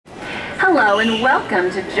Hello and welcome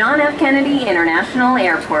to John F. Kennedy International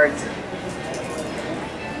Airport.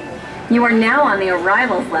 You are now on the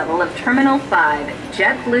arrivals level of Terminal 5,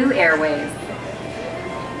 JetBlue Airways.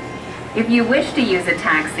 If you wish to use a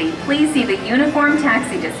taxi, please see the uniformed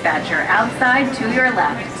taxi dispatcher outside to your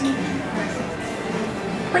left.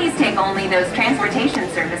 Please take only those transportation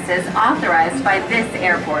services authorized by this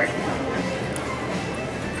airport.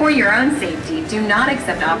 For your own safety, do not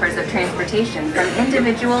accept offers of transportation from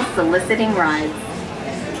individuals soliciting rides.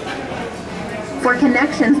 For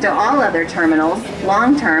connections to all other terminals,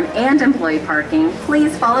 long-term and employee parking,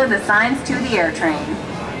 please follow the signs to the AirTrain.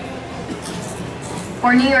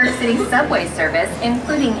 For New York City subway service,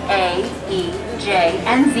 including A, E, J,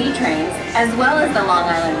 and Z trains, as well as the Long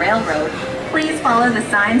Island Railroad, please follow the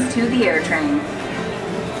signs to the AirTrain.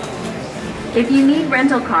 If you need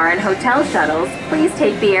rental car and hotel shuttles, please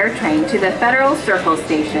take the AirTrain to the Federal Circle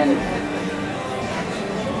Station.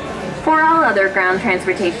 For all other ground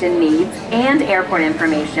transportation needs and airport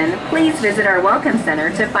information, please visit our Welcome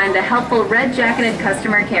Center to find a helpful red-jacketed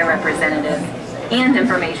customer care representative and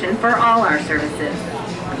information for all our services.